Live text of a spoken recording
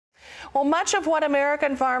Well, much of what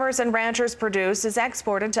American farmers and ranchers produce is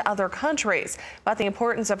exported to other countries, but the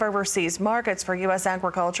importance of overseas markets for U.S.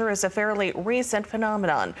 agriculture is a fairly recent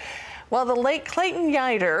phenomenon. Well, the late Clayton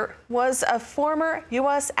Yeutter was a former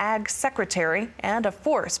U.S. Ag Secretary and a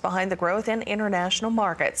force behind the growth in international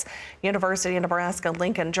markets. University of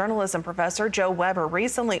Nebraska-Lincoln journalism professor Joe Weber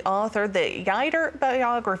recently authored the Yeutter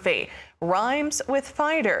biography, Rhymes with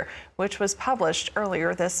Fighter, which was published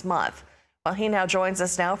earlier this month. Well, he now joins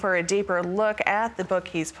us now for a deeper look at the book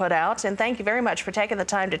he's put out. And thank you very much for taking the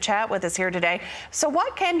time to chat with us here today. So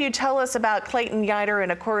what can you tell us about Clayton Yeutter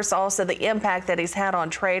and, of course, also the impact that he's had on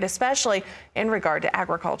trade, especially in regard to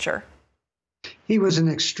agriculture? He was an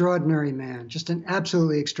extraordinary man, just an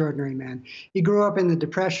absolutely extraordinary man. He grew up in the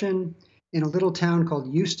Depression in a little town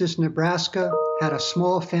called Eustis, Nebraska, had a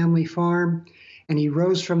small family farm, and he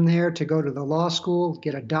rose from there to go to the law school,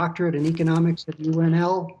 get a doctorate in economics at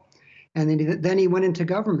UNL. And then he went into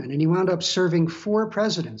government, and he wound up serving 4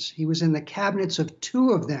 presidents. He was in the cabinets of 2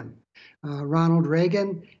 of them, Ronald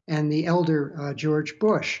Reagan and the elder George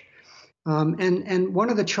Bush. And one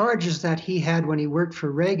of the charges that he had when he worked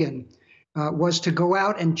for Reagan was to go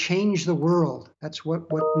out and change the world. That's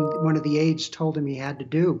what one of the aides told him he had to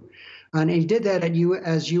do. And he did that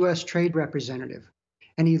as U.S. trade representative.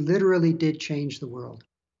 And he literally did change the world.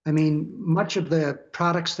 I mean, much of the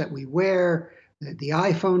products that we wear, the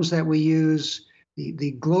iPhones that we use,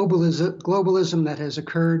 the globalism that has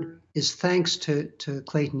occurred is thanks to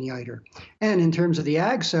Clayton Yeutter. And in terms of the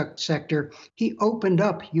ag sector, he opened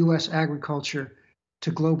up U.S. agriculture to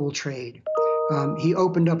global trade. He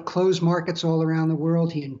opened up closed markets all around the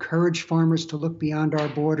world. He encouraged farmers to look beyond our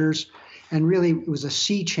borders. And really, it was a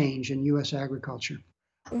sea change in U.S. agriculture.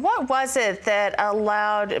 What was it that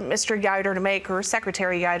allowed Mr. Yeutter to make, or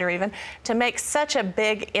Secretary Yeutter even, to make such a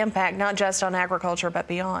big impact, not just on agriculture, but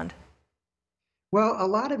beyond? Well, a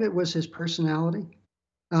lot of it was his personality.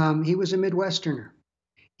 He was a Midwesterner.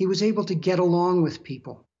 He was able to get along with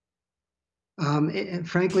people. And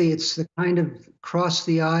frankly, it's the kind of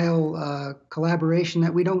cross-the-aisle collaboration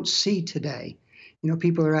that we don't see today. You know,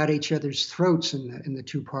 people are at each other's throats in the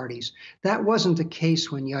 2 parties. That wasn't the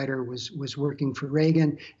case when Yeutter was working for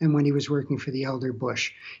Reagan and when he was working for the elder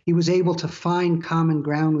Bush. He was able to find common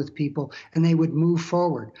ground with people, and they would move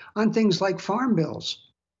forward on things like farm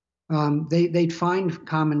bills. They'd find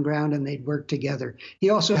common ground and they'd work together.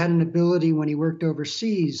 He also had an ability when he worked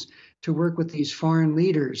overseas to work with these foreign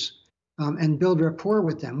leaders and build rapport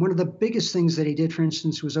with them. One of the biggest things that he did, for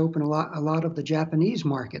instance, was open a lot of the Japanese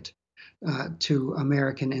market to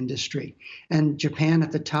American industry. And Japan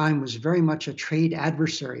at the time was very much a trade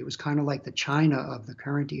adversary. It was kind of like the China of the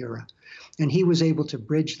current era. And he was able to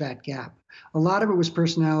bridge that gap. A lot of it was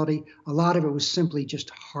personality. A lot of it was simply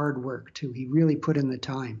just hard work, too. He really put in the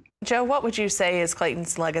time. Joe, what would you say is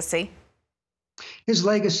Clayton's legacy? His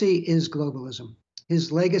legacy is globalism.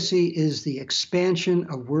 His legacy is the expansion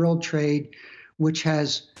of world trade, which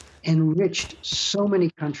has enriched so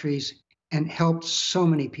many countries and helped so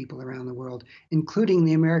many people around the world, including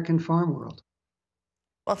the American farm world.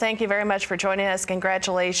 Well, thank you very much for joining us.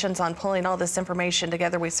 Congratulations on pulling all this information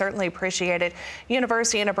together. We certainly appreciate it.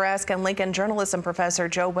 University of Nebraska-Lincoln journalism professor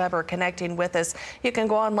Joe Weber connecting with us. You can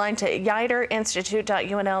go online to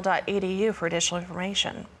yeutterinstitute.unl.edu for additional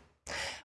information.